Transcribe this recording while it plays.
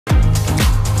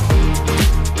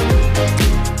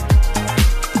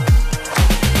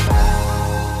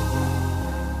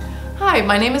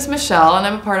my name is Michelle, and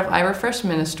I'm a part of iRefresh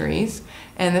Ministries,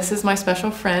 and this is my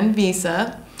special friend,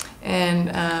 Visa, and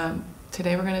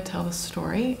today we're going to tell the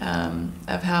story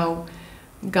of how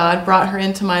God brought her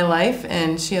into my life,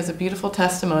 and she has a beautiful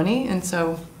testimony, and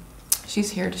so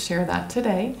she's here to share that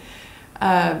today.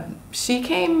 She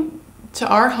came to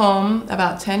our home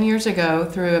about 10 years ago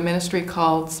through a ministry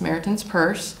called Samaritan's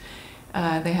Purse.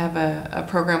 They have a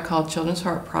program called Children's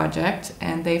Heart Project,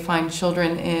 and they find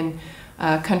children in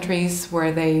countries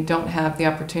where they don't have the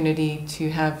opportunity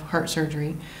to have heart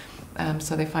surgery.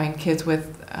 So they find kids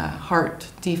with heart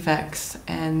defects,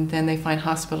 and then they find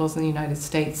hospitals in the United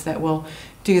States that will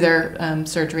do their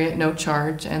surgery at no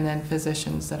charge, and then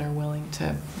physicians that are willing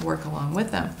to work along with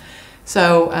them.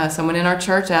 So someone in our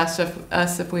church asked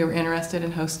us if we were interested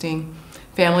in hosting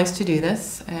families to do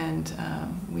this, and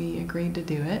we agreed to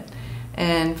do it.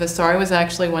 And Vasari was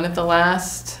actually one of the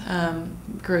last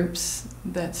groups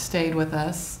that stayed with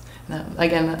us.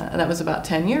 That was about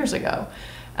 10 years ago.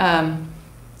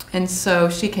 And so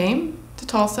she came to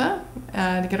Tulsa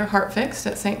to get her heart fixed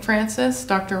at St. Francis.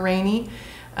 Dr. Rainey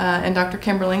and Dr.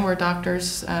 Kimberling were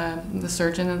doctors, the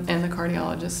surgeon and the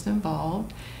cardiologist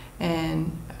involved.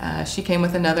 And she came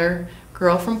with another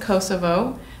girl from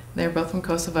Kosovo. They're both from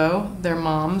Kosovo. Their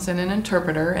moms and an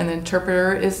interpreter. And the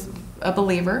interpreter is a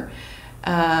believer.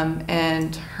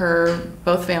 And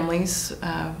both families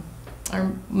are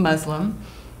Muslim.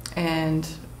 And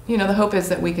you know, the hope is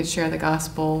that we could share the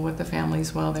gospel with the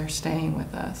families while they're staying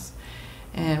with us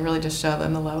and really just show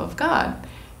them the love of God.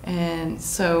 And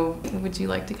so would you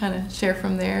like to kind of share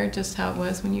from there just how it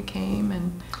was when you came?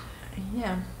 And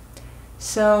yeah.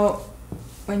 So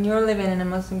when you're living in a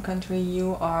Muslim country,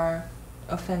 you are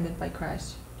offended by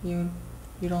Christ. You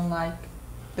don't like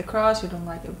the cross, you don't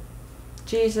like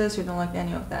Jesus, you don't like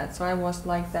any of that. So I was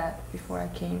like that before I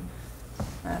came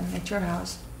at your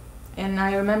house. And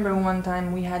I remember one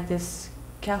time we had this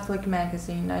Catholic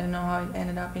magazine. I don't know how it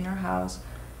ended up in our house.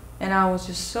 And I was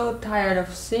just so tired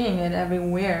of seeing it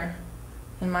everywhere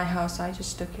in my house. I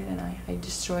just took it and I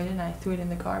destroyed it and I threw it in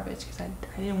the garbage because I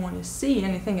didn't want to see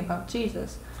anything about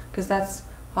Jesus. Because that's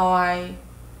how I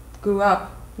grew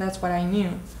up. That's what I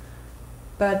knew.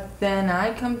 But then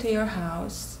I come to your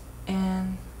house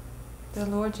and the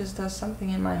Lord just does something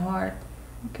in my heart.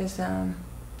 Because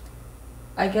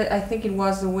I think it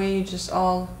was the way you just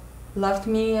all loved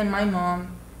me and my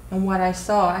mom and what I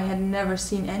saw. I had never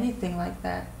seen anything like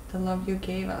that, the love you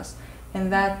gave us.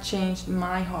 And that changed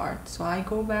my heart. So I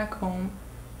go back home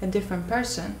a different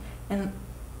person. And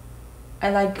I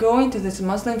like going to this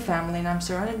Muslim family and I'm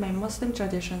surrounded by Muslim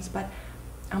traditions, but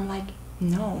I'm like,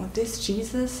 no, this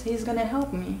Jesus, he's gonna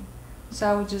help me. So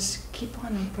I would just keep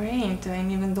on praying to him,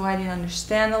 even though I didn't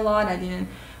understand a lot. I didn't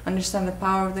understand the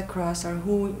power of the cross or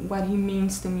what he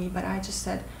means to me, but I just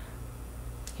said,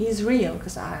 he's real,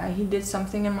 because he did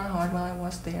something in my heart while I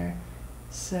was there.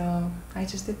 So I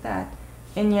just did that.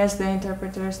 And yes, the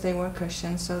interpreters, they were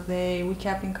Christians, so we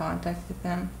kept in contact with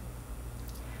them.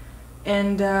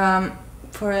 And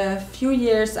for a few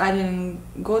years, I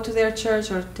didn't go to their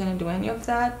church or didn't do any of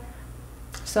that.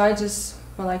 So I just,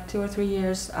 for like 2 or 3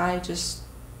 years, I just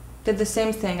did the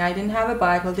same thing. I didn't have a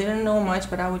Bible, didn't know much,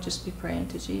 but I would just be praying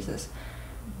to Jesus.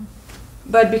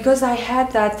 But because I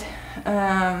had that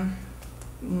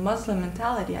Muslim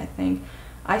mentality, I think,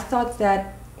 I thought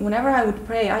that whenever I would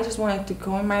pray, I just wanted to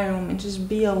go in my room and just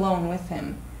be alone with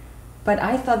him. But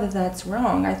I thought that that's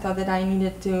wrong. I thought that I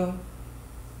needed to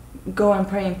go and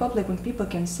pray in public when people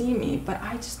can see me, but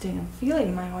I just didn't feel it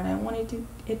in my heart. I wanted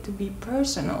it to be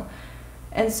personal.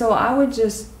 And so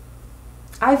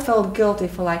I felt guilty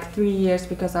for like 3 years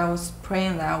because I was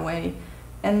praying that way.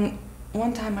 And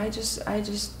one time I just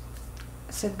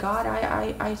said, God,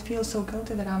 I feel so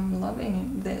guilty that I'm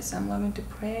loving this. I'm loving to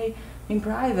pray in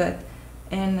private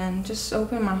and just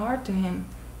open my heart to him.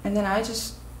 And then I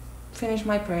just finish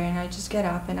my prayer and I just get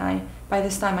up, and by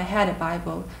this time I had a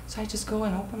Bible, so I just go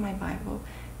and open my Bible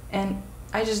and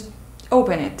I just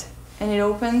open it, and it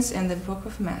opens in the book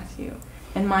of Matthew,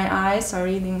 and my eyes are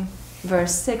reading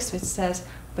verse 6, which says,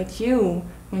 but you,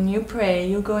 when you pray,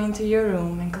 you go into your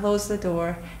room and close the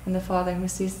door, and the Father who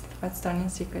sees what's done in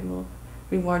secret will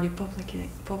reward you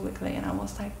publicly. And I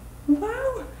was like,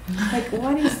 wow, like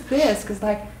what is this? Because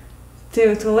like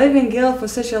to live in guilt for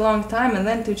such a long time, and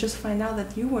then to just find out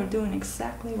that you were doing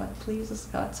exactly what pleases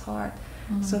God's heart.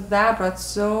 Mm-hmm. So that brought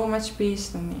so much peace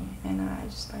to me, and I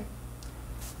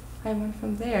went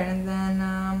from there. And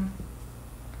then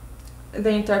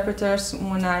the interpreters,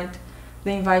 one night,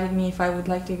 they invited me if I would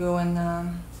like to go and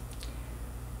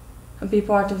be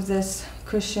part of this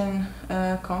Christian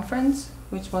conference,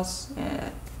 which was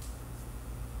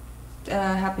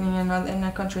happening in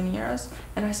a country near us?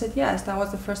 And I said yes. That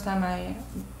was the first time I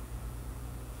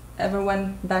ever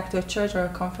went back to a church or a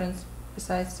conference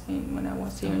besides when I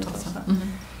was here in Tulsa.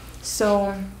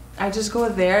 So I just go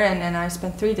there, and I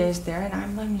spent 3 days there, and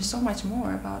I'm learning so much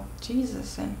more about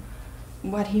Jesus and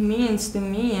what he means to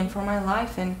me and for my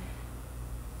life.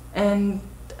 And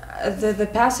the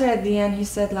pastor at the end, he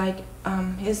said, like,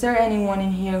 is there anyone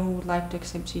in here who would like to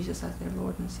accept Jesus as their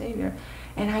Lord and Savior?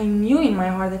 And I knew in my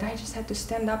heart that I just had to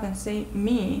stand up and say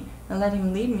me and let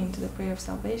him lead me into the prayer of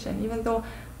salvation, even though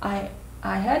I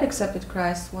had accepted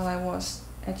Christ while I was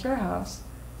at your house,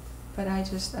 but I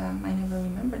just I never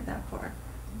remembered that part.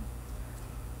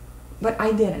 But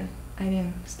I didn't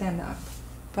stand up.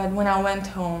 But when I went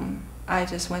home, I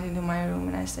just went into my room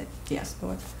and I said, yes,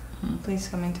 Lord, please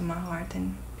come into my heart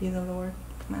and be the Lord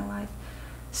of my life.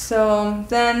 So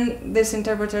then these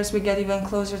interpreters, we get even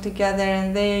closer together,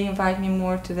 and they invite me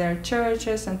more to their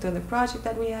churches and to the project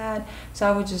that we had. So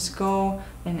I would just go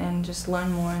and just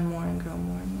learn more and more and grow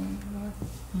more and more in the Lord.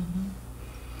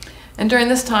 And during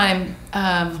this time,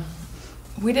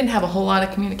 we didn't have a whole lot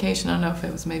of communication. I don't know if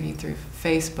it was maybe through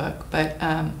Facebook, but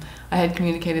I had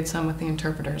communicated some with the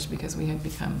interpreters because we had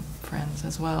become friends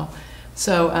as well.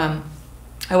 So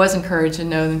I was encouraged in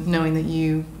knowing that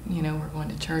you were going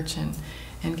to church and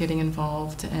getting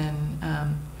involved,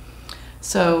 and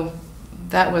so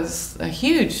that was a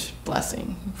huge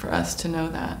blessing for us to know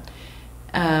that.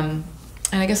 And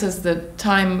I guess as the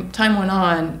time went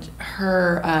on,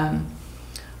 her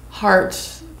heart,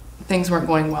 things weren't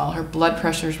going well. Her blood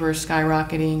pressures were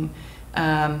skyrocketing,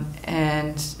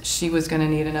 and she was going to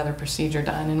need another procedure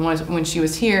done. And when she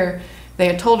was here, they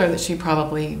had told her that she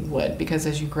probably would, because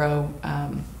as you grow,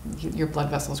 your blood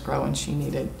vessels grow, and she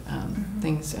needed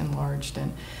things enlarged.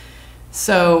 And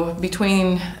so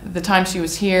between the time she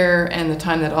was here and the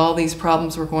time that all these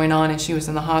problems were going on and she was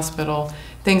in the hospital,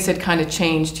 things had kind of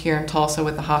changed here in Tulsa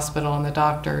with the hospital and the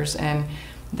doctors, and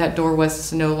that door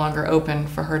was no longer open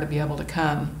for her to be able to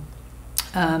come.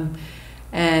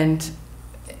 And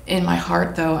in my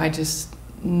heart, though, I just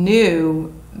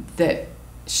knew that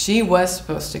she was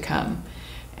supposed to come.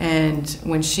 And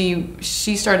when she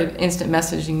started instant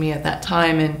messaging me at that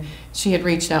time, and she had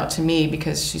reached out to me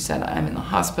because she said, I'm in the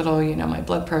hospital, my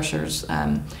blood pressure's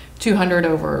 200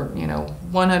 over,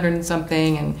 100 and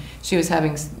something, and she was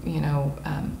having,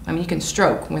 you can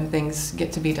stroke when things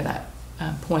get to be to that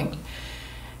point.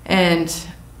 And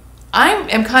I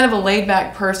am kind of a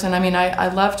laid-back person. I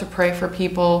love to pray for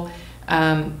people.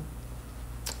 I'm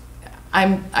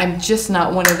just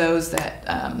not one of those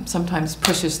that sometimes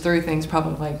pushes through things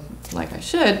probably like I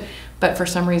should, but for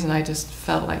some reason I just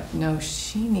felt like, no,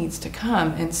 she needs to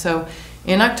come. And so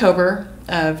in October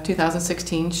of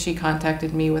 2016, she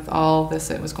contacted me with all this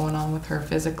that was going on with her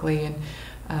physically,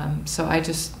 and so I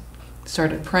just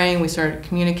started praying. We started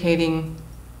communicating,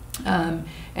 and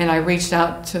I reached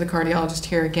out to the cardiologist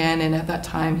here again, and at that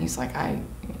time he's like,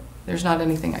 there's not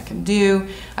anything I can do.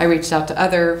 I reached out to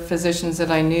other physicians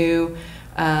that I knew,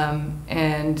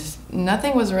 and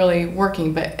nothing was really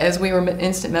working. But as we were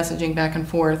instant messaging back and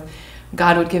forth,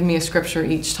 God would give me a scripture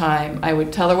each time. I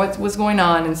would tell her what was going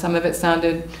on, and some of it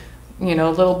sounded, a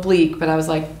little bleak, but I was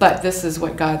like, but this is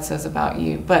what God says about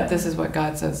you. But this is what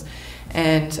God says.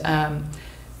 And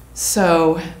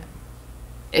so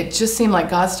it just seemed like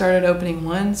God started opening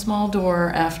one small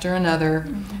door after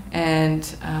another, and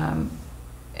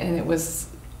it was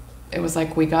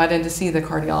like we got in to see the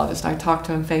cardiologist. I talked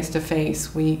to him face to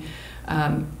face.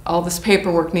 All this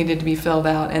paperwork needed to be filled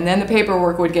out, and then the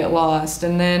paperwork would get lost,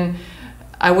 and then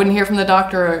I wouldn't hear from the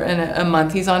doctor in a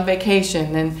month. He's on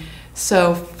vacation. And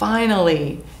so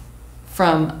finally,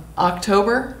 from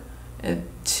October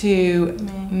to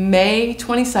May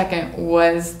 22nd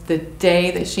was the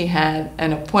day that she had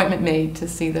an appointment made to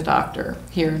see the doctor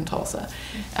here in Tulsa.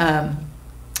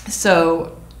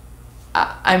 So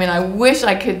I wish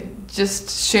I could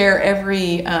just share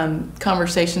every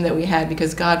conversation that we had,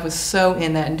 because God was so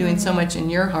in that and doing so much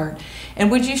in your heart. And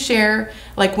would you share,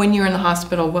 like when you were in the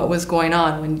hospital, what was going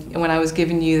on when I was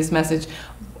giving you this message?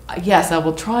 Yes, I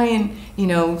will try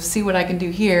and see what I can do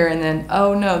here, and then,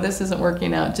 oh no, this isn't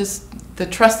working out. Just the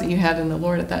trust that you had in the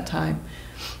Lord at that time.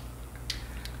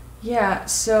 Yeah,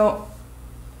 so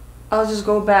I'll just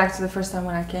go back to the first time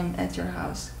when I came at your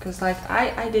house, because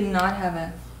I did not have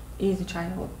an easy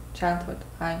childhood.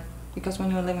 Because when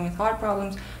you're living with heart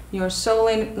problems, you're so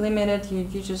limited.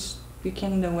 You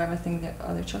can do everything that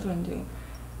other children do.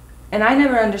 And I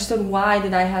never understood, why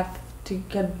did I have to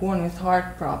get born with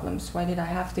heart problems? Why did I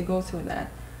have to go through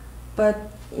that? But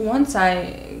once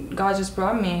God just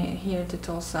brought me here to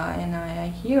Tulsa, and I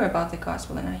hear about the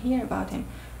gospel and I hear about Him,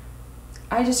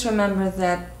 I just remember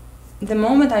that the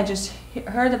moment I just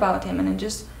heard about him and I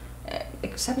just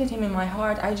accepted him in my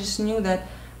heart, I just knew that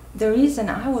the reason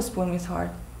I was born with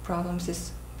heart problems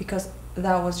is because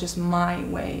that was just my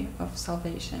way of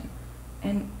salvation.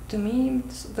 And to me,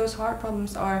 those heart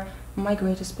problems are my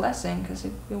greatest blessing, because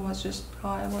it was just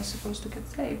how I was supposed to get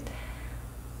saved.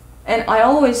 And I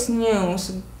always knew,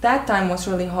 so that time was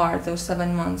really hard, those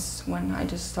 7 months when I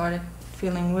just started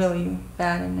feeling really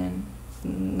bad and then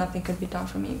nothing could be done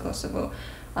for me in Kosovo.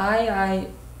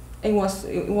 It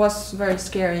was very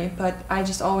scary, but I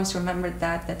just always remembered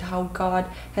that how God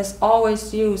has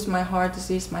always used my heart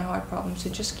disease, my heart problems, to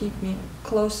just keep me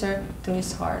closer to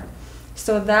His heart.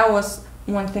 So that was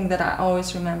one thing that I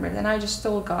always remembered. And I just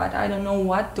told God, I don't know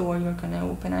what door you're going to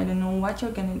open, I don't know what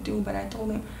you're going to do, but I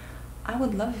told Him, I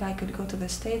would love if I could go to the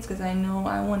States, because I know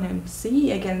I want to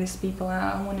see again these people.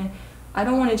 I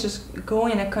don't want to just go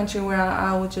in a country where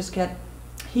I will just get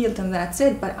healed and that's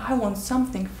it, but I want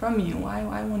something from you.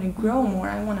 I want to grow more,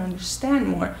 I want to understand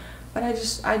more. But I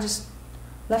just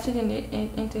left it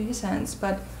into His hands.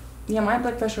 But yeah, my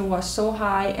blood pressure was so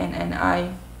high, and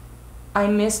I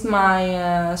missed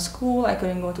my school. I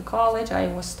couldn't go to college. I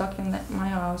was stuck in my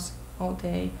house all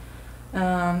day.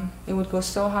 It would go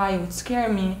so high, it would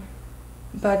scare me.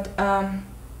 But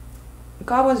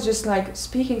God was just like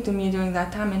speaking to me during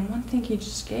that time, and one thing He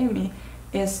just gave me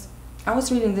is, I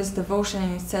was reading this devotion,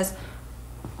 and it says,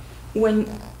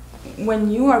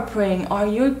 when you are praying, are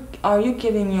you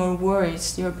giving your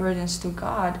worries, your burdens to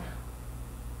God,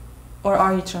 or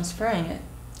are you transferring it?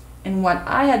 And what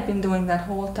I had been doing that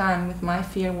whole time with my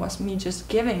fear was me just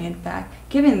giving it back,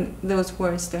 giving those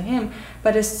worries to Him.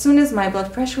 But as soon as my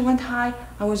blood pressure went high,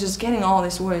 I was just getting all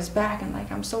these worries back, and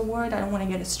like, I'm so worried, I don't want to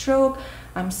get a stroke,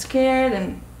 I'm scared.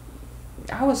 And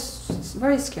I was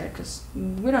very scared because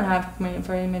we don't have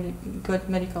very good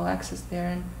medical access there,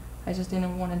 and I just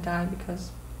didn't want to die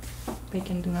because they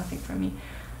can do nothing for me.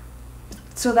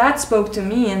 So that spoke to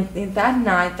me, and that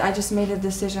night I just made a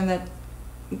decision that,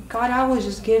 God, I will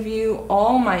just give you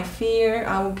all my fear,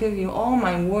 I will give you all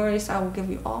my worries, I will give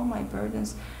you all my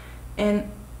burdens,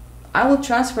 and I will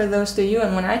transfer those to you.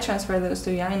 And when I transfer those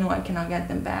to you, I know I cannot get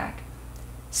them back.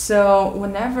 So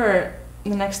whenever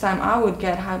the next time I would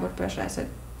get high blood pressure, I said,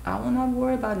 I will not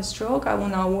worry about a stroke, I will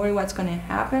not worry what's going to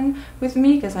happen with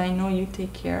me, because I know you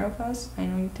take care of us, I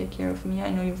know you take care of me, I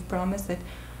know you've promised that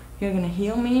you're going to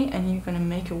heal me and you're going to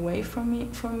make a way for me.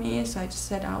 So I just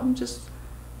said, I'll just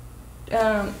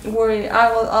worry,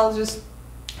 I'll just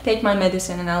take my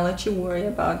medicine, and I'll let you worry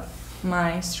about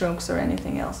my strokes or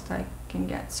anything else that I can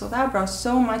get. So that brought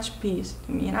so much peace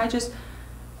to me. And I just,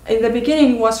 in the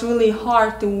beginning, it was really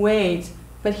hard to wait,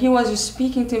 but He was just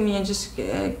speaking to me and just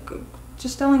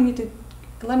telling me to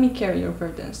let me carry your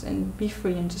burdens and be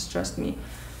free and just trust me.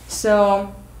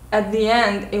 So at the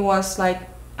end, it was like,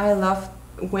 I loved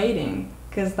waiting,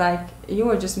 because like, you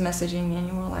were just messaging me and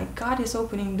you were like, God is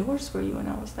opening doors for you, and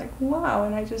I was like, wow.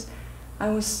 And I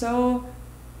was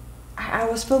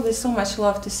filled with so much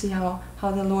love to see how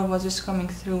the Lord was just coming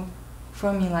through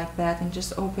for me like that, and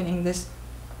just opening this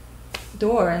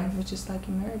door, and it was just like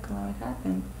a miracle how it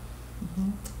happened.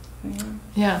 Mm-hmm.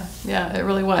 Yeah, it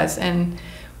really was. And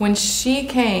when she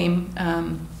came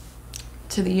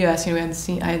to the U.S., I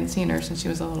hadn't seen her since she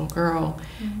was a little girl,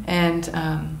 mm-hmm. And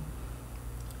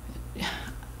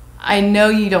I know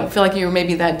you don't feel like you were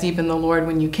maybe that deep in the Lord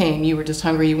when you came. You were just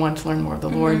hungry. You wanted to learn more of the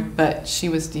mm-hmm. Lord, but she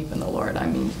was deep in the Lord. I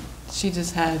mean, she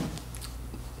just had,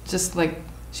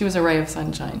 she was a ray of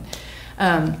sunshine.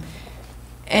 And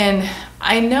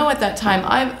I know at that time,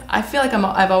 I feel like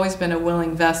I've always been a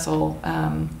willing vessel,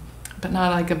 but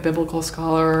not like a biblical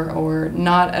scholar, or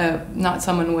not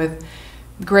someone with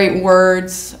great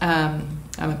words. I'm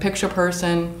a picture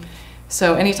person.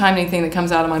 So anytime anything that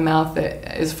comes out of my mouth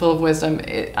that is full of wisdom,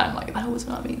 I'm like, that was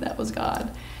not me, that was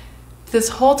God. This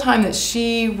whole time that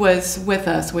she was with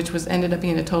us, which ended up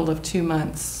being a total of 2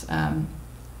 months,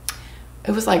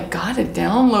 it was like God had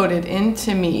downloaded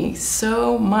into me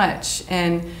so much.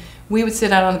 And we would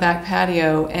sit out on the back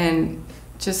patio, and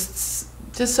just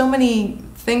so many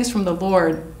things from the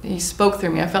Lord. He spoke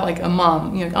through me. I felt like a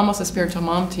mom, almost a spiritual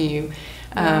mom to you.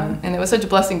 And it was such a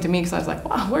blessing to me, because I was like,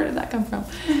 wow, where did that come from?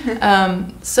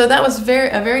 So that was a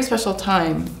very special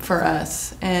time for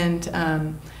us. And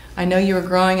I know you were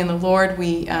growing in the Lord.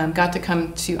 We got to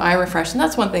come to iRefresh, and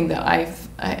that's one thing that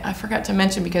I forgot to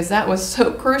mention, because that was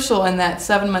so crucial in that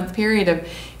 7-month period of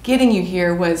getting you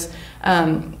here, was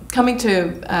coming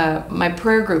to my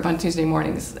prayer group on Tuesday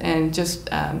mornings, and just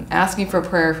asking for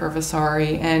prayer for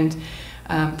Vasari, and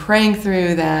praying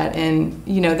through that. And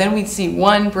then we'd see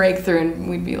one breakthrough and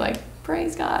we'd be like,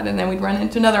 praise God, and then we'd run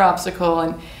into another obstacle.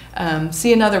 And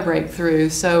see another breakthrough.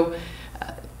 So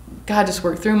God just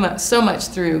worked through so much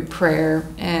through prayer.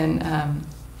 And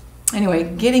anyway,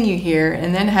 getting you here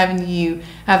and then having you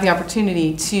have the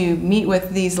opportunity to meet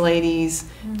with these ladies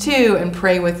too and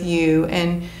pray with you.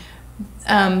 And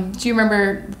do you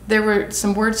remember there were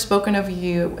some words spoken of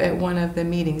you at one of the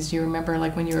meetings? Do you remember,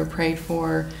 like, when you were prayed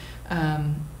for,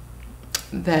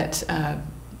 that I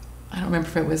don't remember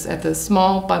if it was at the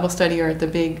small Bible study or at the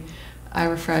big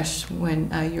iRefresh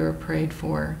when you were prayed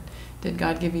for. Did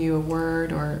God give you a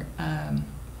word or?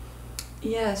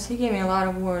 Yes, He gave me a lot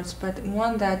of words, but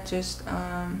one that just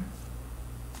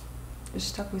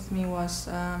stuck with me was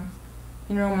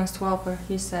in Romans 12, where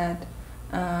He said,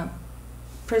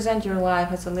 present your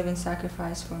life as a living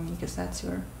sacrifice for me, because that's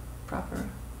your proper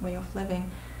way of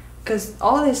living. Because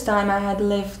all this time I had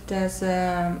lived as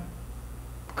a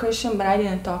Christian, but I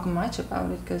didn't talk much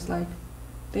about it, because like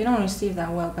they don't receive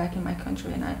that well back in my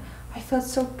country, and I felt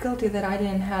so guilty that I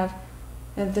didn't have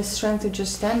the strength to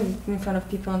just stand in front of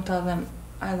people and tell them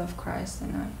I love Christ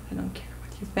and I don't care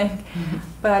what you think.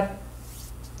 But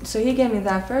so He gave me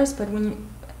that verse, but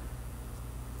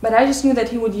I just knew that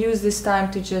He would use this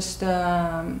time to just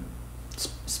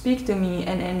speak to me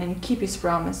and keep His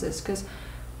promises. Because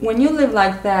when you live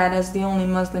like that as the only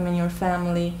Muslim in your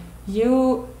family,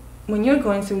 when you're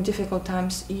going through difficult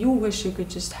times, you wish you could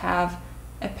just have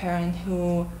a parent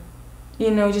who,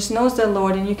 just knows the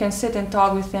Lord, and you can sit and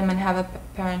talk with them, and have a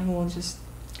parent who will just,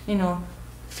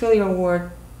 fill you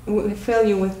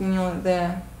with,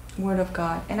 the Word of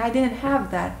God. And I didn't have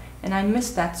that, and I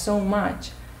missed that so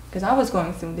much, because I was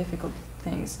going through difficult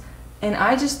things. And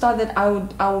I just thought that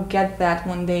I would get that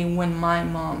one day when my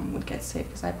mom would get saved,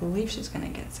 because I believe she's going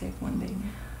to get saved one day.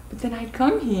 But then I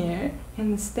come here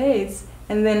in the States,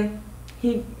 and then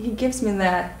he gives me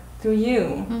that through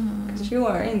you, because you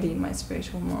are indeed my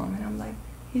spiritual mom. And I'm like,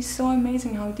 He's so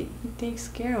amazing how He takes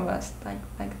care of us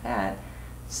like that.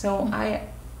 So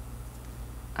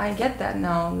I get that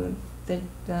now, the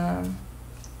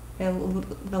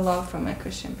love from my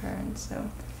Christian parents. So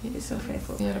He's so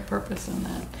faithful. You had a purpose in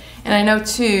that. And I know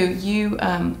too, you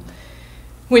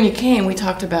when you came, we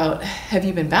talked about, have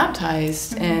you been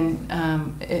baptized? And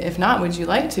if not, would you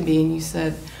like to be? And you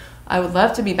said, I would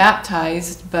love to be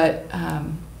baptized, but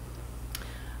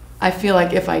I feel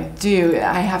like if I do,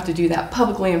 I have to do that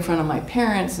publicly in front of my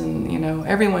parents, and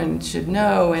everyone should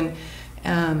know. And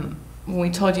when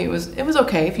we told you it was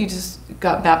okay if you just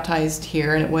got baptized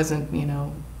here and it wasn't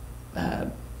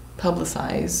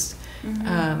publicized.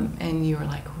 And you were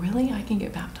like, really? I can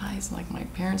get baptized? Like, my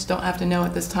parents don't have to know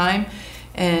at this time?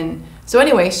 And so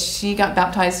anyway, she got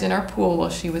baptized in our pool while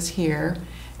she was here.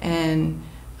 And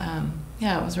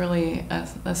it was really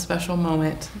a special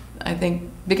moment, I think,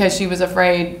 because she was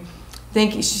afraid,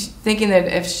 thinking that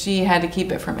if she had to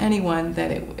keep it from anyone,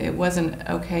 that it wasn't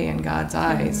okay in God's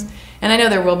eyes. And I know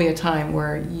there will be a time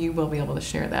where you will be able to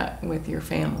share that with your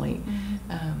family.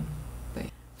 But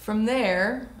from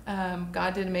there,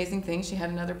 God did amazing things. She had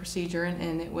another procedure,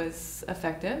 and it was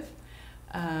effective.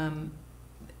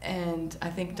 And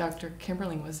I think Dr.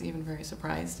 Kimberling was even very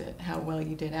surprised at how well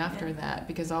you did after that,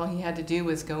 because all he had to do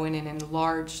was go in and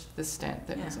enlarge the stent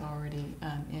that was already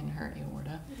in her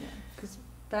aorta. Yeah, because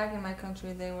back in my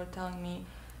country, they were telling me,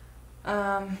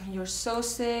 you're so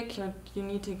sick, you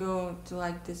need to go to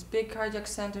like this big cardiac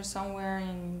center somewhere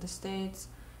in the States,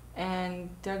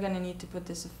 and they're going to need to put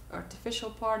this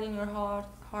artificial part in your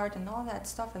heart and all that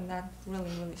stuff, and that really,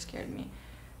 really scared me.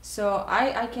 So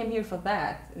I came here for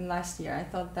that last year. I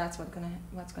thought that's what's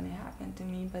gonna happen to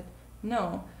me, but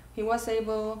no.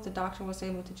 The doctor was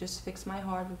able to just fix my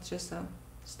heart with just a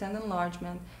stent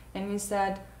enlargement, and he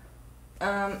said,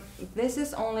 this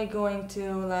is only going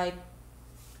to like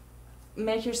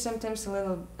make your symptoms a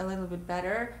little bit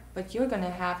better, but you're gonna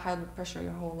have high blood pressure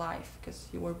your whole life because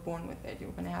you were born with it.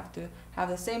 You're gonna have to have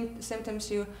the same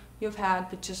symptoms you've had,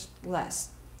 but just less.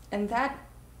 And that.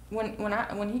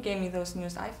 When he gave me those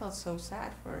news, I felt so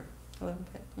sad for a little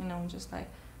bit, just like,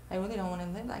 I really don't want to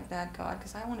live like that, God,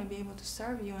 because I want to be able to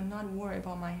serve you and not worry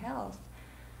about my health.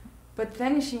 But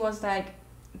then she was like,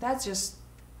 that's just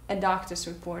a doctor's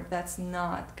report, that's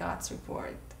not God's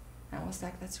report. And I was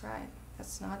like, that's right,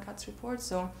 that's not God's report.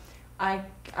 So I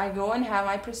go and have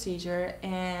my procedure,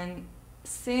 and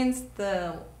since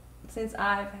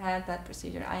I've had that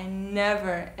procedure, I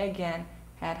never again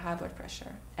had high blood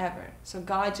pressure, ever. So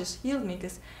God just healed me,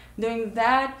 because during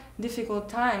that difficult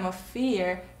time of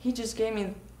fear, He just gave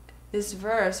me this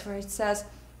verse where it says,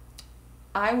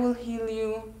 I will heal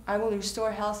you, I will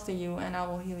restore health to you, and I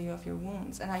will heal you of your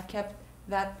wounds. And I kept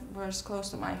that verse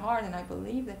close to my heart, and I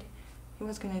believe that he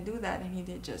was going to do that, and he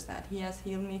did just that. He has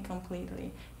healed me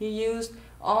completely. He used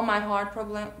all my heart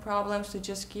problems to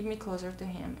just keep me closer to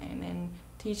him, and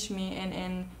teach me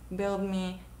and build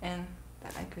me, and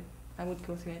that I would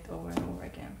go through it over and over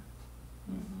again.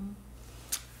 Mm-hmm.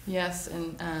 Yes,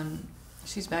 and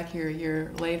she's back here a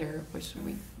year later, which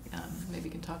we maybe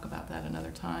can talk about that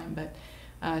another time, but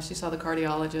she saw the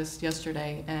cardiologist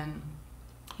yesterday, and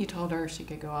he told her she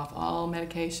could go off all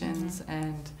medications,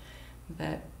 and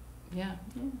that,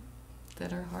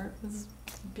 that her heart was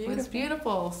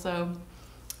beautiful. So,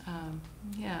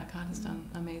 God has done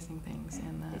amazing things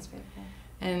in that. It's beautiful.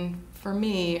 And for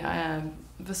me,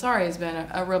 Vasari has been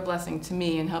a real blessing to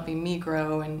me in helping me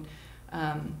grow and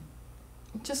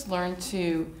just learn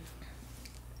to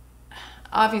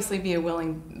obviously be a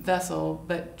willing vessel,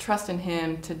 but trust in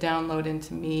him to download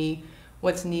into me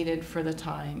what's needed for the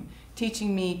time,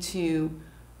 teaching me to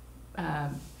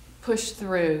push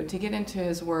through, to get into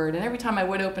his word. And every time I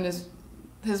would open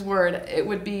his word, it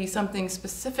would be something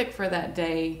specific for that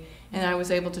day, and I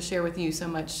was able to share with you so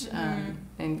much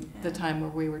in the time where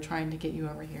we were trying to get you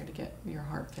over here to get your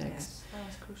heart fixed. Yes, that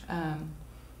was crucial.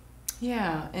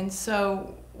 And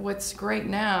so what's great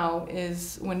now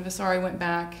is when Vasari went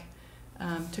back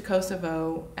to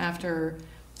Kosovo after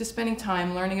just spending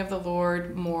time learning of the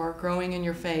Lord more, growing in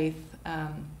your faith,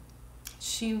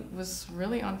 she was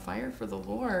really on fire for the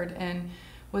Lord and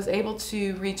was able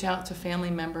to reach out to family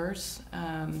members,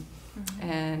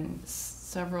 and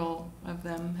several of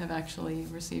them have actually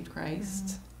received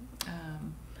Christ.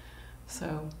 It's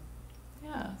a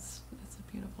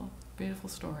beautiful, beautiful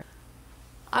story.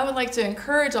 I would like to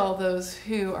encourage all those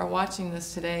who are watching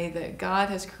this today that God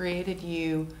has created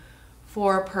you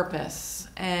for a purpose,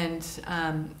 and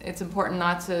it's important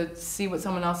not to see what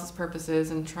someone else's purpose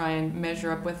is and try and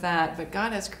measure up with that, but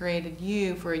God has created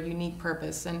you for a unique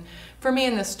purpose. And for me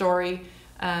in this story,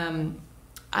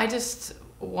 I just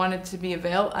wanted to be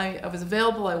available. I was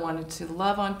available. I wanted to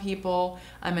love on people.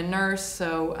 I'm a nurse,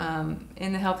 so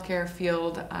in the healthcare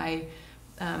field,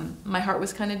 my heart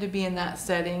was kind of to be in that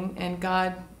setting, and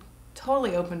God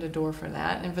totally opened a door for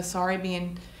that. And Vasari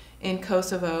being in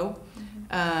Kosovo,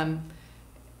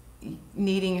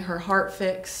 needing her heart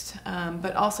fixed,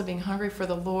 but also being hungry for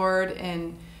the Lord,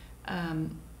 and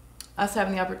us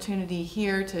having the opportunity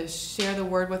here to share the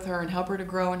word with her and help her to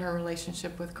grow in her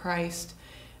relationship with Christ.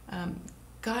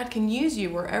 God can use you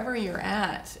wherever you're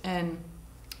at, and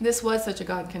this was such a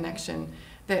God connection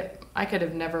that I could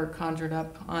have never conjured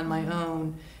up on my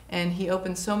own, and he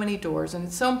opened so many doors. And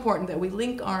it's so important that we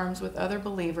link arms with other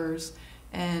believers,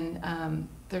 and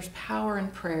there's power in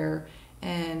prayer,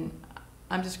 and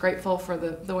I'm just grateful for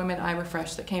the women at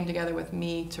iRefresh that came together with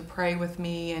me to pray with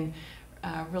me and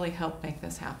really help make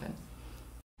this happen.